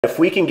If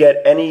we can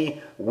get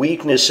any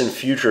weakness in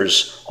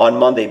futures on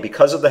Monday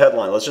because of the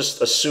headline, let's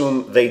just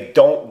assume they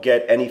don't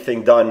get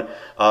anything done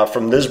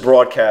from this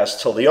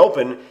broadcast till the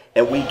open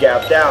and we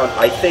gap down,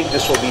 I think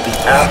this will be the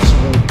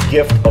absolute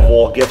gift of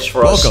all gifts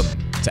for us. Welcome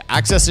to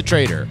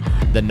AccessATrader,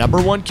 the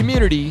 #1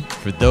 community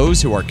for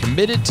those who are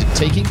committed to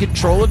taking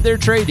control of their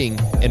trading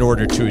in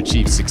order to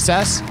achieve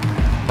success,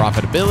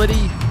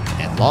 profitability,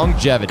 and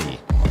longevity.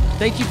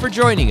 Thank you for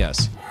joining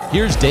us.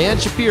 Here's Dan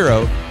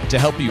Shapiro to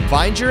help you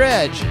find your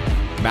edge,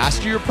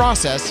 master your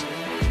process,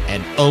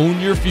 and own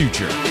your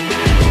future.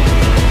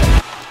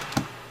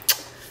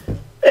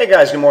 Hey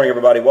guys, good morning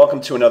everybody. Welcome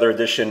to another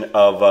edition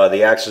of the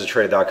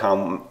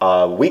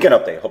AccessATrader.com weekend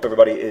update. Hope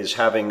everybody is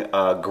having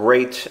a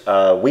great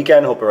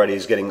weekend. Hope everybody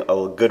is getting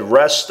a good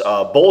rest.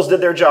 Bulls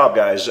did their job,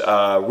 guys.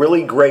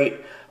 Really great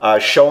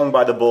showing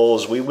by the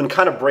Bulls. We've been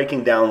kind of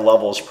breaking down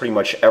levels pretty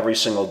much every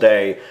single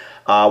day.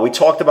 We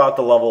talked about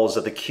the levels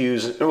that the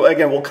Qs,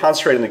 again, we'll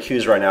concentrate on the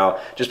Qs right now,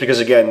 just because,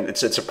 again,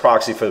 it's a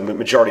proxy for the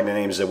majority of the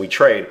names that we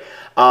trade.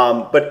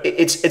 But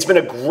it's been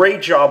a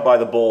great job by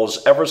the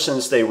Bulls ever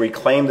since they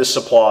reclaimed the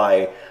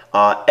supply.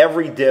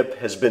 Every dip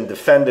has been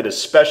defended,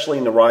 especially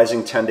in the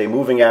rising 10-day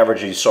moving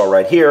average you saw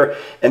right here.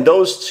 And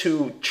those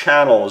two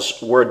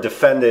channels were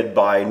defended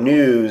by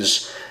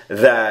news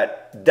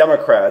that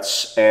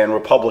Democrats and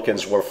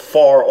Republicans were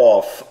far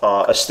off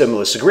a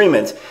stimulus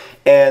agreement.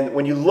 And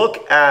when you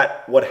look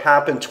at what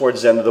happened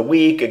towards the end of the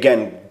week,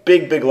 again,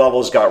 big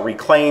levels got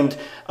reclaimed.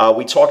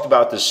 We talked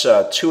about this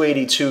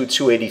 282,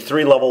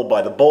 283 level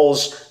by the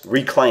Bulls,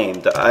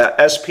 reclaimed.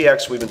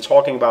 SPX, we've been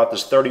talking about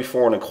this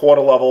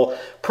 34.25 level,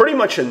 pretty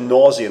much a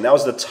nausea. And that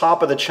was the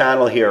top of the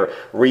channel here,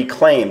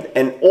 reclaimed.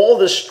 And all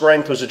this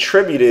strength was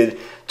attributed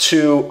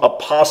to a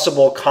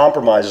possible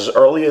compromise as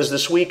early as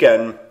this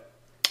weekend,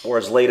 or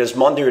as late as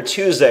Monday or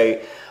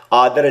Tuesday,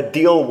 that a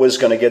deal was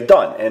going to get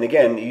done. And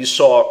again, you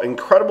saw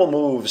incredible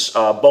moves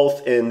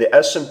both in the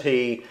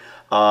S&P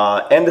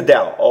and the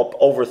Dow, up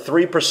over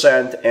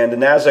 3%, and the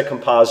NASDAQ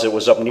composite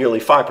was up nearly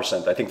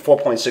 5%, I think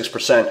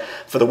 4.6%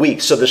 for the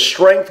week. So the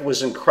strength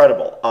was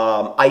incredible.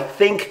 I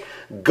think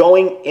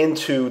going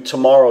into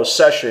tomorrow's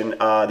session,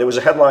 there was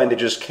a headline that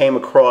just came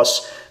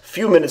across a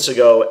few minutes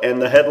ago,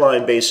 and the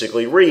headline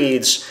basically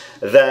reads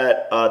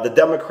that the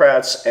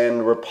Democrats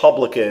and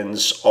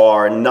Republicans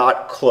are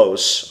not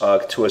close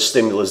to a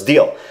stimulus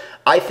deal.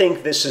 I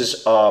think this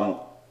is an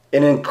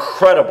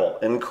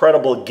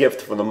incredible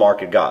gift from the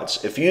market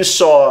gods. If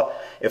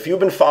you've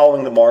been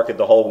following the market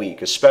the whole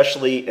week,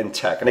 especially in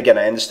tech, and again,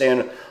 I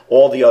understand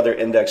all the other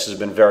indexes have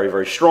been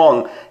very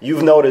strong,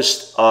 you've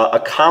noticed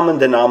a common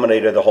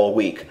denominator the whole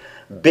week.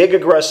 Big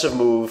aggressive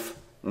move,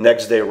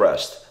 next day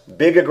rest.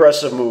 Big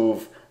aggressive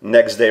move,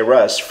 next day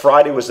rest.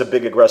 Friday was the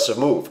big aggressive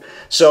move.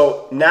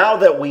 So now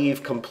that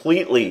we've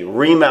completely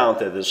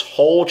remounted this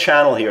whole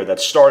channel here that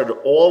started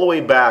all the way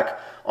back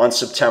on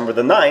September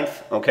the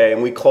 9th, okay,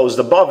 and we closed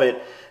above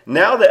it,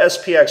 now the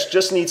SPX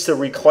just needs to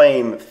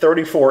reclaim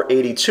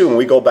 34.82 and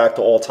we go back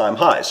to all-time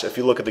highs. If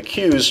you look at the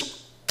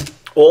Qs,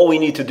 all we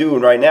need to do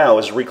right now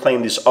is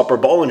reclaim this upper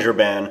Bollinger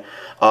Band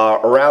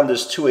around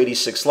this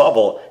 286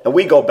 level, and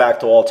we go back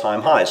to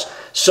all-time highs.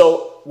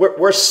 So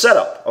we're set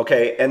up,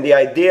 okay? And the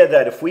idea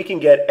that if we can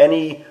get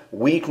any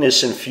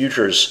weakness in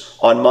futures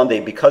on Monday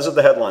because of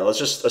the headline, let's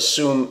just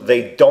assume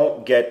they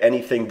don't get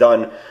anything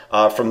done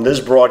from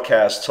this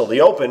broadcast till the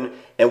open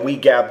and we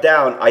gap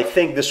down, I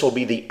think this will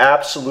be the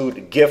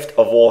absolute gift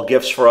of all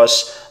gifts for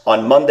us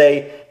on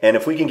Monday. And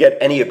if we can get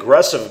any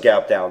aggressive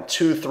gap down,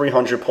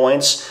 200-300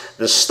 points,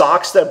 the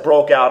stocks that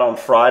broke out on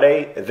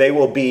Friday, they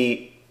will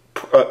be,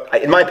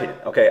 in my opinion,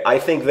 okay, I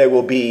think they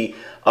will be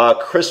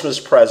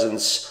Christmas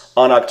presents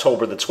on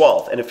October the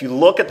 12th. And if you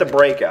look at the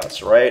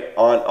breakouts, right,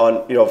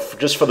 on you know,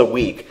 just for the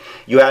week,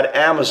 you had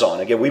Amazon.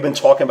 Again, we've been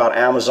talking about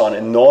Amazon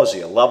and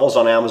nausea, levels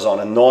on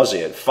Amazon and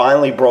nausea. It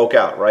finally broke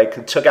out,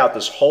 right? Took out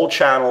this whole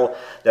channel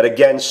that,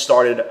 again,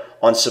 started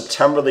on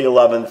September the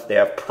 11th. They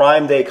have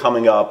Prime Day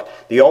coming up.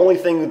 The only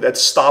thing that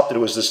stopped it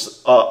was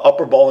this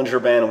upper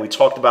Bollinger Band, and we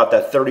talked about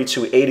that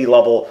 3280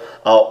 level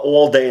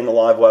all day in the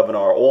live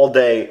webinar, all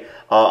day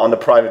on the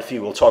private feed.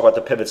 We'll talk about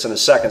the pivots in a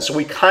second. So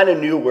we kind of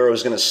knew where it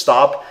was going to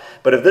stop.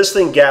 But if this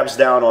thing gaps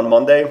down on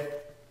Monday,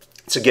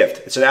 it's a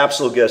gift. It's an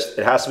absolute gift.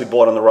 It has to be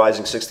bought on the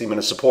rising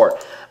 60-minute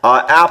support.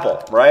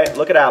 Apple, right?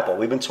 Look at Apple.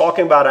 We've been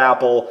talking about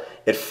Apple.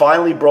 It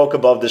finally broke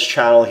above this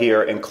channel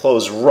here and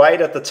closed right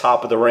at the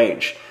top of the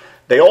range.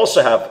 They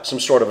also have some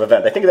sort of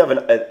event. I think they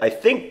have I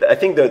think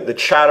the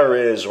chatter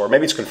is, or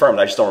maybe it's confirmed,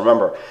 I just don't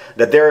remember,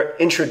 that they're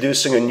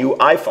introducing a new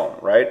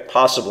iPhone, right?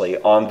 Possibly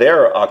on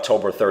their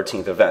October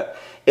 13th event.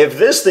 If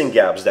this thing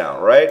gaps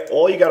down, right,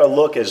 all you got to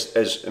look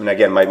is, and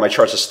again, my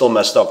charts are still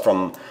messed up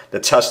from the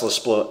Tesla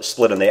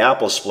split and the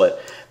Apple split,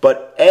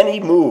 but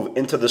any move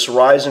into this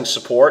rising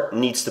support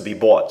needs to be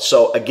bought.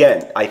 So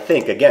again, I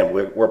think, again,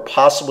 we're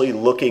possibly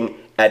looking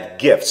at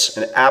gifts,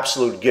 and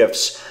absolute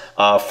gifts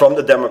from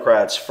the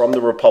Democrats, from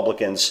the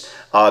Republicans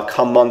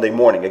come Monday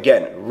morning.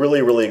 Again,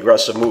 really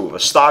aggressive move. A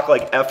stock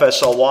like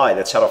FSLY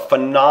that's had a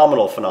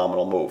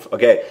phenomenal move.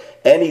 Okay,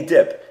 any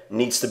dip,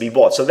 needs to be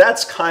bought. So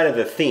that's kind of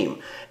the theme.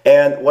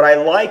 And what I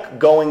like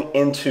going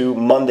into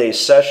Monday's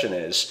session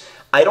is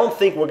I don't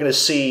think we're going to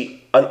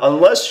see,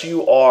 unless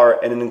you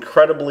are an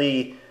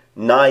incredibly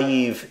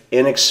naive,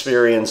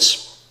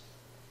 inexperienced,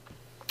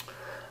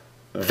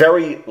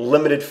 very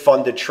limited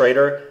funded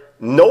trader,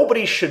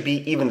 nobody should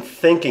be even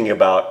thinking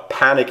about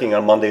panicking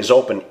on Monday's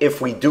open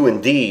if we do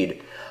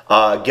indeed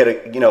get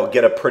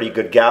a pretty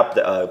good gap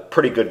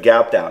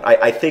down.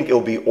 I think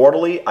it'll be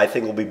orderly. I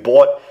think it'll be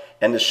bought,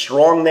 and the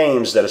strong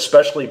names that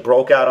especially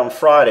broke out on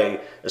Friday,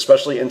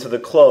 especially into the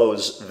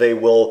close, they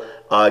will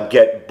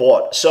get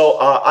bought. So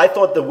I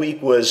thought the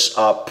week was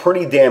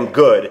pretty damn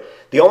good.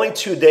 The only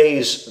 2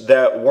 days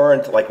that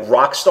weren't like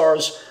rock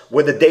stars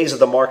were the days of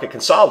the market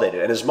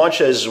consolidated. And as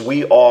much as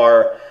we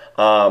are,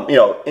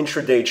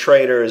 intraday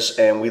traders,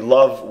 and we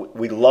love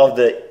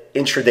the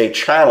intraday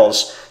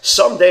channels,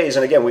 some days,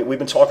 and again, we've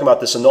been talking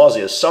about this in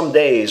nausea, some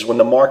days when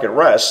the market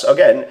rests,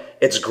 again,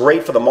 it's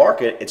great for the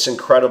market, it's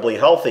incredibly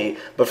healthy,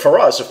 but for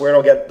us, if we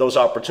don't get those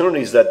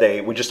opportunities that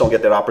day, we just don't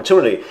get that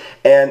opportunity.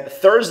 And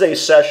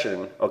Thursday's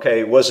session,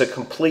 okay, was a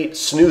complete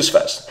snooze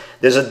fest.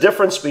 There's a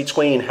difference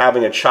between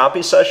having a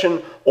choppy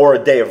session or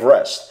a day of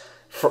rest.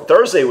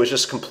 Thursday was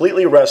just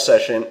completely rest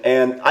session,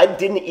 and I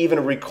didn't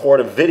even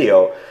record a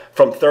video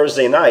from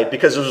Thursday night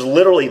because it was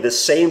literally the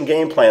same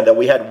game plan that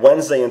we had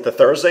Wednesday into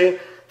Thursday,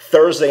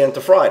 Thursday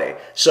into Friday.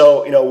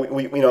 So,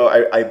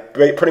 I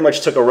pretty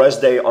much took a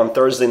rest day on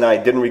Thursday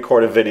night, didn't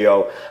record a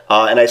video,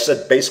 and I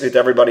said basically to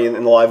everybody in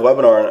the live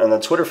webinar on the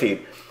Twitter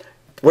feed,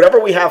 whatever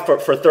we have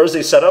for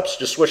Thursday setups,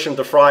 just switch them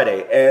to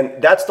Friday. And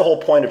that's the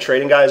whole point of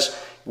trading,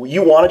 guys.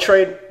 You want to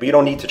trade, but you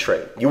don't need to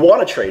trade. You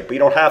want to trade, but you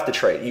don't have to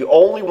trade. You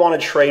only want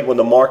to trade when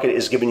the market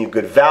is giving you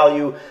good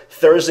value.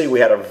 Thursday, we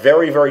had a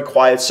very, very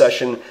quiet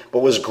session, but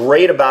what's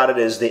great about it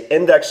is the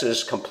index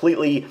is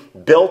completely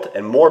built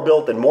and more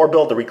built and more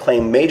built to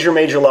reclaim major,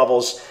 major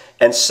levels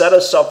and set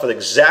us up for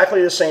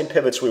exactly the same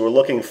pivots we were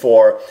looking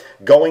for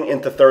going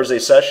into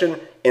Thursday's session,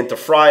 into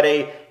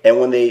Friday, and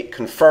when they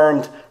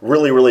confirmed,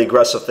 really, really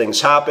aggressive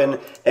things happen.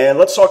 And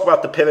let's talk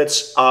about the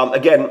pivots.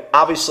 Again,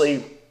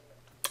 obviously,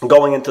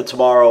 going into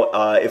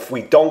tomorrow, if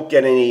we don't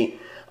get any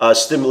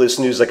stimulus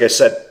news, like I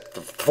said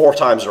 4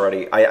 times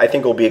already, I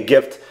think it will be a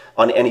gift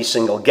on any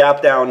single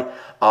gap down.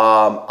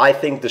 I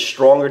think the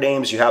stronger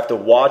names you have to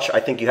watch. I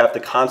think you have to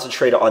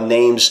concentrate on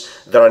names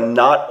that are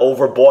not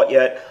overbought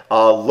yet.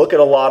 Look at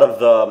a lot of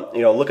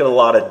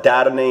the,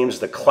 data names,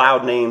 the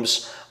cloud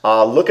names.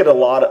 Look at a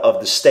lot of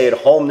the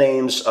stay-at-home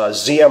names.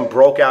 ZM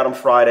broke out on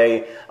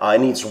Friday.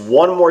 It needs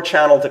one more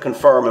channel to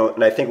confirm,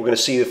 and I think we're going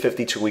to see the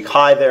 52-week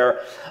high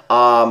there.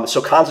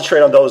 So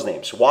concentrate on those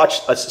names. Watch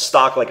a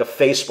stock like a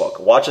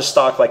Facebook. Watch a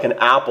stock like an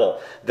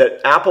Apple.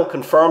 That Apple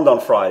confirmed on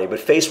Friday, but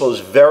Facebook is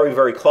very,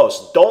 very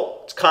close.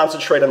 Don't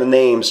concentrate on the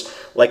names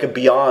like a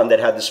Beyond that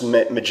had this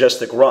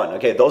majestic run.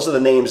 Okay, those are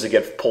the names that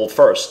get pulled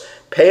first.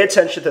 Pay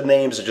attention to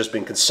names that have just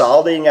been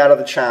consolidating out of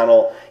the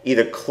channel,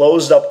 either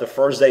closed up the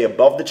first day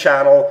above the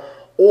channel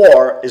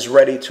or is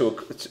ready to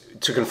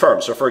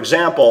confirm. So for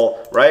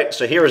example, right,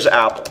 so here is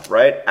Apple,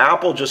 right?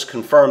 Apple just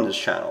confirmed this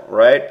channel,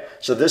 right?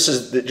 So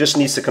it just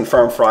needs to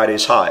confirm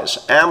Friday's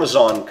highs.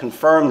 Amazon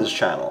confirmed this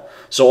channel.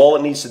 So all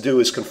it needs to do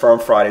is confirm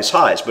Friday's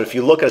highs. But if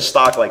you look at a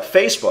stock like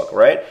Facebook,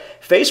 right?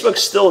 Facebook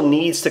still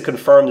needs to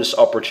confirm this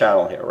upper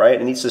channel here, right?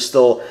 It needs to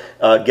still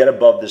get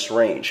above this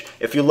range.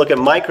 If you look at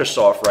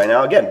Microsoft right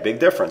now, again, big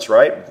difference,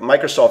 right?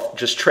 Microsoft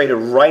just traded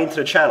right into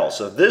the channel.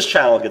 So if this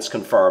channel gets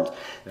confirmed,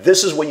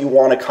 this is what you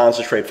want to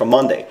concentrate for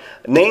Monday.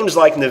 Names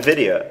like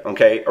NVIDIA,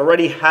 okay,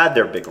 already had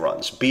their big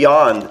runs.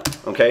 Beyond,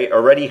 okay,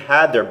 already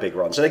had their big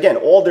runs. And again,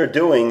 all they're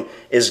doing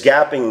is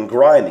gapping and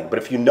grinding. But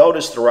if you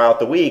notice throughout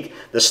the week,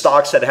 the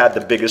stocks that had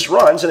the biggest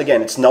runs, and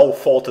again, it's no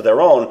fault of their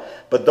own,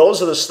 but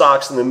those are the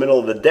stocks in the middle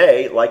of the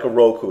day, like a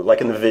Roku,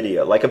 like a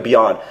NVIDIA, like a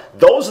Beyond.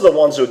 Those are the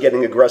ones who are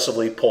getting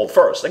aggressively pulled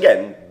first.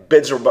 Again,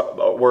 bids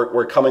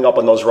were coming up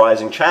on those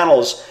rising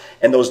channels,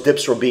 and those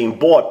dips were being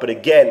bought. But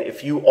again,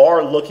 if you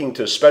are looking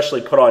to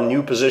especially put on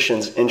new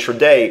positions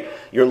intraday,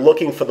 you're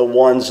looking for the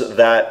ones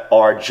that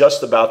are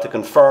just about to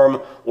confirm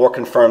or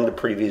confirm the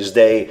previous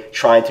day,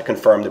 trying to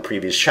confirm the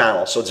previous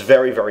channel. So it's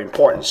very, very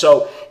important.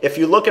 So if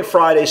you look at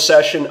Friday's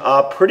session,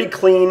 pretty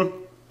clean,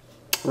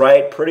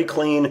 right? Pretty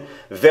clean,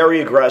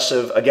 very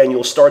aggressive. Again,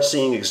 you'll start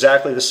seeing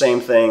exactly the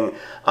same thing.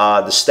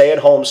 The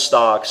stay-at-home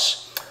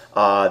stocks,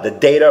 the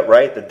data,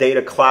 right? The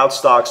data cloud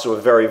stocks were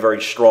very,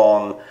 very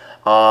strong.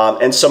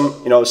 And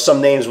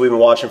some names we've been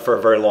watching for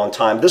a very long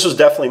time. This was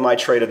definitely my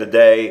trade of the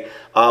day.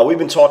 We've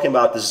been talking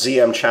about the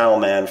ZM channel,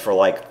 man, for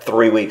like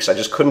 3 weeks. I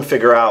just couldn't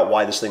figure out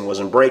why this thing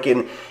wasn't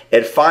breaking.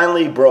 It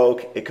finally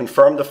broke. It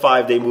confirmed the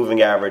 5-day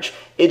moving average.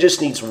 It just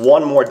needs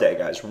one more day,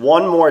 guys.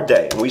 One more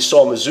day. And we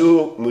saw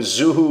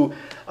Mizuho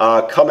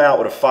come out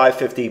with a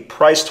 550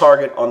 price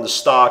target on the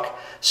stock,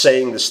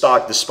 saying the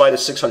stock, despite a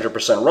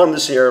 600% run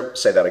this year,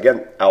 say that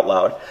again out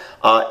loud,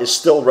 is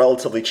still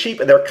relatively cheap,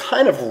 and they're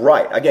kind of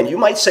right. Again, you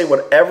might say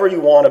whatever you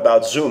want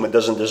about Zoom, it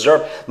doesn't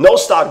deserve, no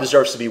stock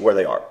deserves to be where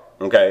they are.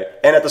 okay?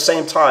 And at the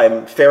same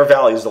time, fair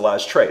value is the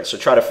last trade. So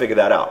try to figure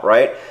that out,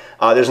 right?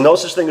 There's no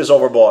such thing as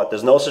overbought.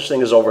 There's no such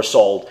thing as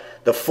oversold.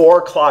 The 4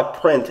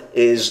 o'clock print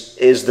is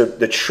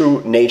the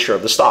true nature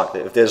of the stock.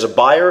 If there's a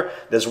buyer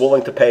that's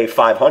willing to pay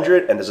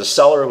 500 and there's a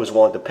seller who's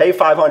willing to pay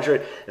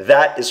 500,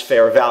 that is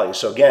fair value.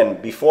 So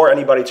again, before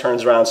anybody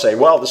turns around and say,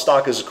 well, the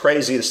stock is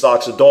crazy, the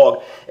stock's a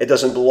dog, it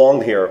doesn't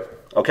belong here.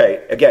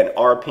 Okay, again,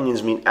 our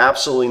opinions mean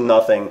absolutely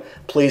nothing.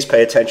 Please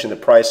pay attention to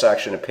price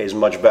action. It pays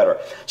much better.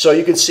 So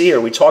you can see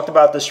here, we talked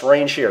about this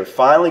range here.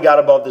 Finally got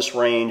above this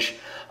range.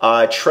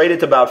 Traded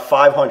to about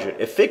 500.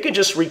 If it could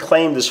just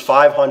reclaim this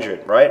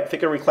 500, right? If it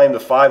could reclaim the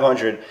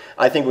 500,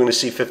 I think we're going to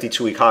see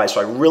 52-week highs. So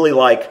I really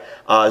like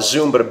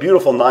Zoom, but a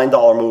beautiful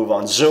 $9 move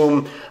on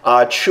Zoom.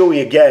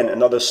 Chewy, again,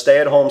 another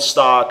stay-at-home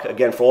stock.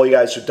 Again, for all you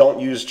guys who don't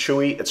use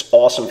Chewy, it's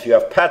awesome if you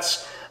have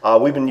pets.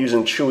 We've been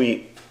using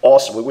Chewy.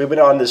 Awesome. We've been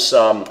on this,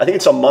 I think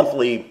it's a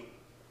monthly,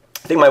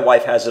 I think my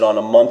wife has it on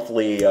a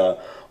monthly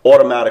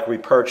automatic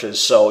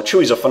repurchase. So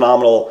Chewy's a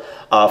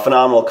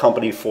phenomenal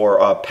company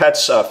for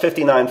pets.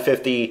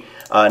 5950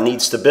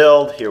 needs to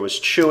build. Here was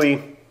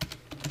Chewy,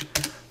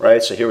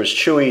 right? So here was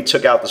Chewy,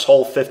 took out this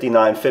whole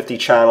 5950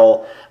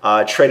 channel,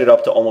 traded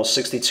up to almost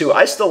 62.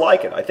 I still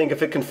like it. I think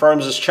if it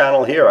confirms this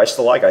channel here, I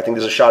still like it. I think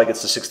there's a shot it gets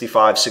to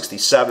 65,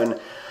 67.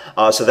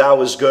 So that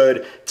was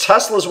good.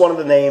 Tesla is one of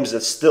the names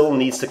that still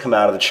needs to come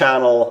out of the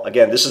channel.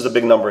 Again, this is the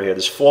big number here,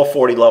 this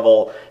 440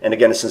 level. And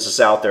again, since it's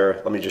out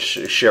there, let me just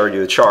share with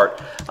you the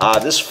chart.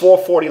 This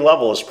 440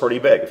 level is pretty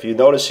big. If you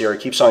notice here,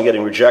 it keeps on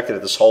getting rejected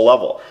at this whole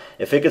level.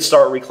 If it could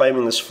start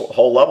reclaiming this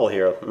whole level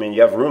here, I mean,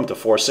 you have room to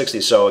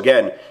 460. So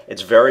again,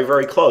 it's very,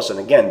 very close. And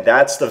again,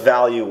 that's the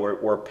value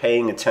we're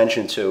paying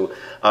attention to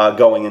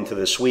going into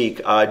this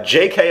week.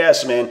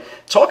 JKS, man,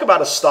 talk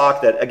about a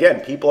stock that,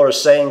 again, people are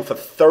saying for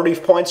 30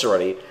 points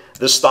already,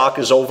 this stock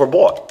is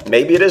overbought.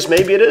 Maybe it is,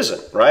 maybe it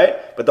isn't,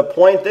 right? But the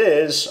point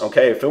is,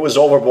 okay, if it was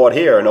overbought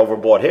here and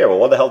overbought here, well,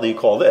 what the hell do you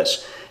call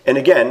this? And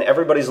again,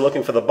 everybody's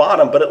looking for the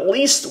bottom, but at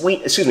least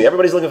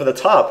everybody's looking for the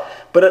top,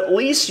 but at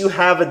least you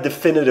have a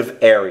definitive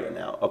area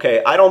now,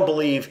 okay? I don't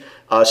believe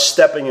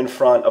stepping in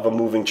front of a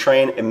moving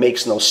train. It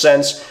makes no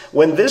sense.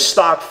 When this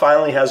stock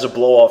finally has a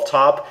blow off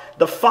top,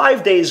 the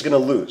 5 day is going to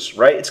lose,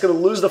 right? It's going to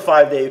lose the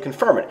 5 day, you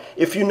confirm it.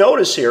 If you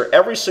notice here,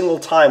 every single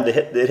time they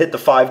hit the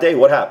 5 day,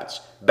 what happens?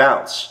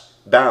 Bounce,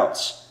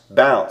 bounce,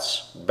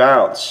 bounce,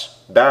 bounce,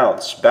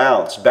 bounce,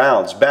 bounce,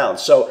 bounce,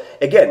 bounce. So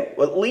again,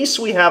 at least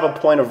we have a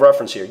point of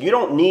reference here. You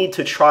don't need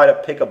to try to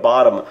pick a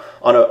bottom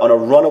on a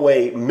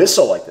runaway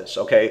missile like this,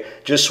 okay?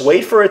 Just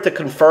wait for it to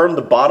confirm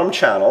the bottom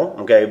channel,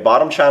 okay?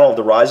 Bottom channel of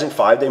the rising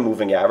 5 day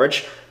moving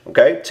average.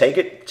 Okay, take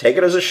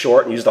it as a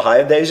short and use the high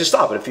of day as you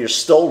stop. And if you're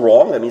still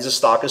wrong, that means the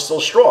stock is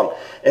still strong.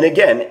 And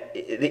again,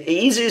 the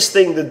easiest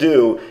thing to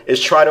do is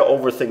try to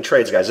overthink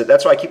trades, guys.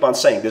 That's why I keep on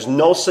saying there's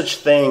no such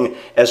thing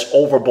as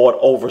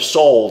overbought,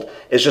 oversold.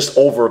 It's just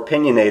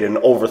over-opinionated and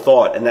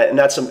overthought. And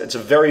it's a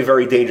very,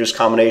 very dangerous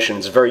combination.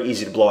 It's very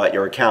easy to blow out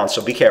your account.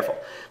 So be careful.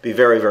 Be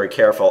very, very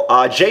careful.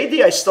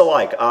 JD I still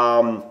like.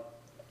 79.50,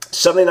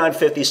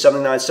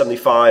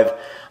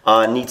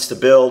 79.75 needs to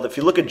build. If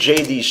you look at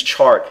JD's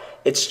chart,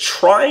 it's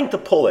trying to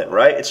pull in,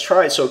 right? It's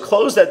trying. So it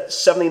closed at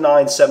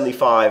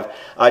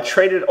 79.75,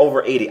 traded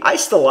over 80. I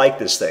still like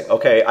this thing,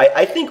 okay?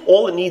 I think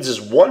all it needs is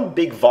one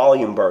big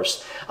volume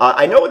burst.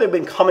 I know they've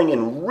been coming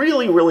in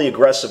really, really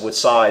aggressive with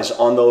size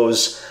on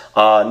those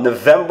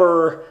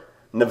November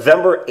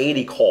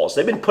 80 calls.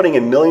 They've been putting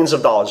in millions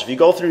of dollars. If you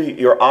go through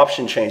your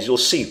option chains, you'll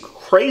see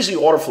crazy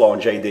order flow in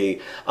JD,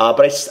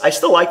 but I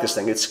still like this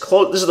thing. It's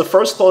close. This is the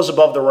first close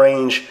above the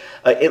range.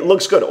 It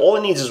looks good. All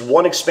it needs is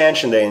one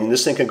expansion day, and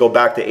this thing can go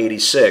back to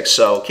 86.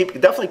 So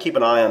definitely keep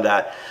an eye on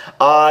that.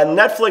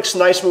 Netflix,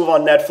 nice move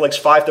on Netflix.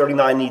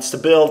 539 needs to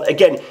build.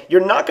 Again,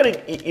 you're not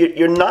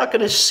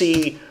gonna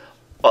see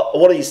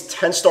one of these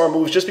 10-star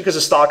moves just because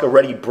the stock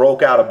already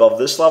broke out above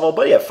this level.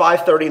 But yeah,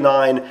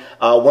 539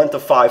 went to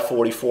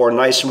 544.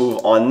 Nice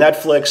move on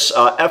Netflix.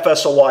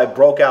 FSLY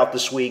broke out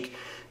this week.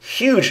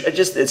 Huge.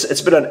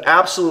 It's been an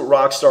absolute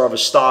rock star of a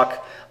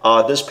stock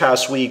this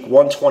past week.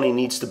 120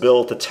 needs to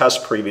build to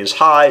test previous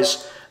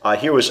highs.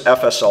 Here was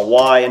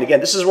FSLY. And again,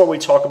 this is where we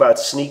talk about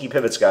sneaky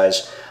pivots,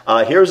 guys.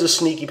 Here's the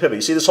sneaky pivot.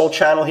 You see this whole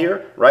channel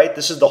here, right?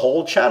 This is the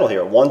whole channel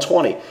here,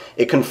 120.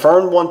 It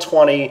confirmed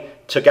 120,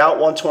 took out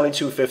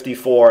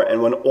 122.54,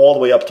 and went all the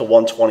way up to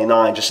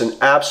 129. Just an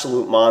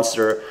absolute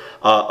monster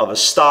of a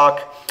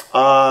stock.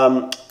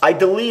 I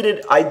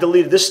deleted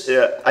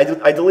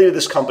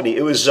this company.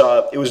 It was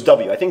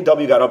W. I think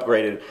W got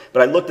upgraded,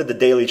 but I looked at the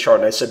daily chart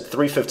and I said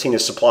 315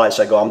 is supply,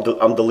 so I go,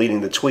 I'm deleting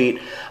the tweet.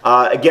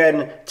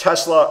 Again,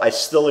 Tesla, I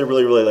still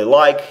really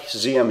like.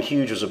 ZM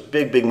huge, was a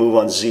big move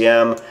on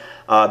ZM.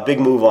 Big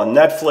move on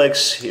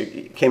Netflix.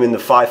 It came in the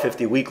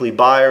 550 weekly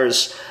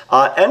buyers.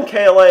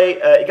 MKLA,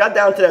 it got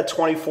down to that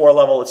 24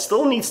 level. It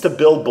still needs to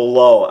build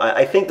below.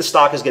 I think the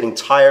stock is getting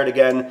tired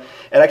again.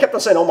 And I kept on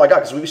saying, oh my God,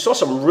 because we saw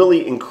some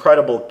really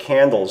incredible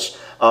candles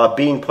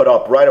being put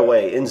up right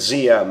away in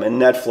ZM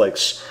and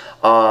Netflix.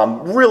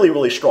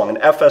 Really strong. And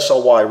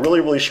FSLY,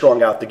 really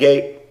strong out the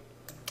gate.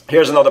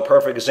 Here's another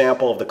perfect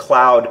example of the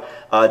cloud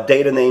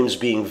data names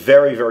being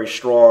very, very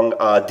strong.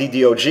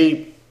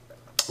 DDOG,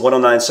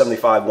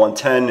 109.75,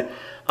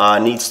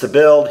 110 needs to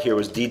build. Here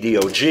was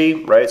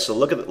DDOG, right? So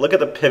look at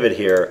the pivot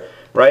here,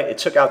 right? It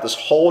took out this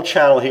whole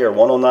channel here,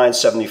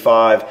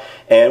 109.75,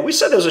 and we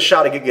said there was a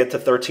shot to get to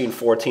 13,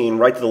 14,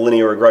 right to the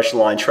linear regression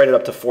line, traded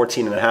up to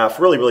 14.5.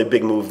 Really, really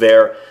big move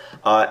there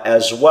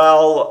as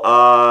well.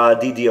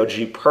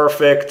 DDOG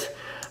perfect.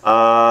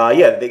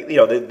 Yeah,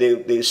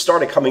 they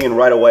started coming in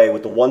right away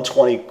with the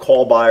 120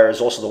 call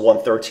buyers, also the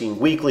 113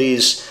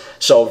 weeklies.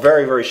 So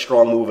very, very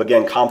strong move.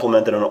 Again,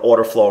 complemented on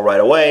order flow right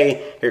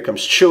away. Here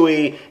comes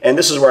Chewy. And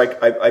this is where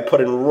I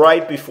put in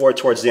right before,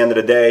 towards the end of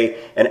the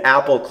day, and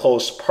Apple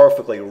closed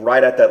perfectly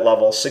right at that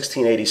level,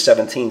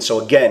 1680.17.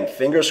 So again,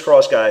 fingers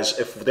crossed, guys,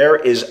 if there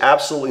is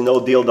absolutely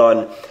no deal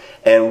done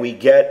and we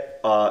get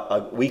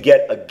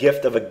a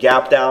gift of a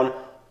gap down,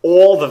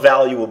 all the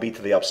value will be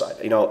to the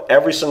upside. You know,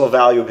 every single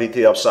value will be to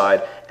the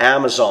upside.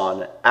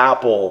 Amazon,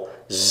 Apple,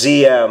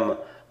 ZM,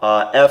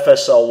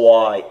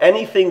 FSLY,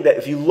 anything that,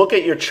 if you look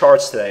at your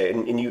charts today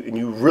and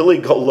you really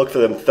go look for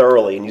them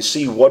thoroughly and you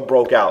see what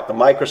broke out, the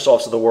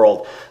Microsofts of the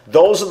world,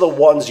 those are the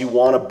ones you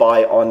want to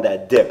buy on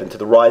that dip into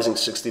the rising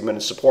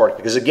 60-minute support.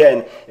 Because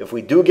again, if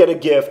we do get a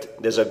gift,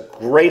 there's a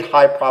great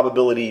high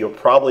probability you'll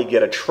probably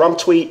get a Trump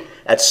tweet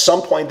at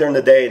some point during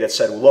the day that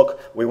said, look,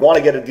 we want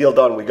to get a deal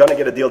done, we're going to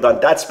get a deal done.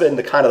 That's been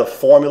the kind of the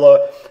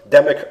formula.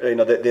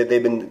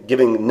 They've been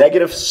giving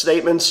negative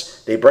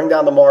statements, they bring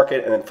down the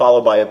market, and then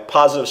followed by a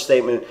positive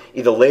statement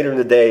either later in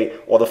the day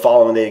or the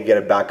following day to get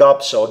it back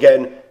up. So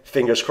again,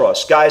 fingers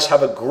crossed. Guys,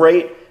 have a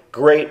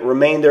great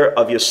remainder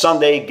of your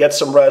Sunday. Get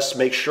some rest.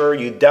 Make sure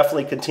you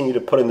definitely continue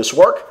to put in this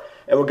work.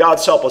 And with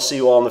God's help, I'll see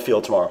you all in the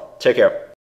field tomorrow. Take care.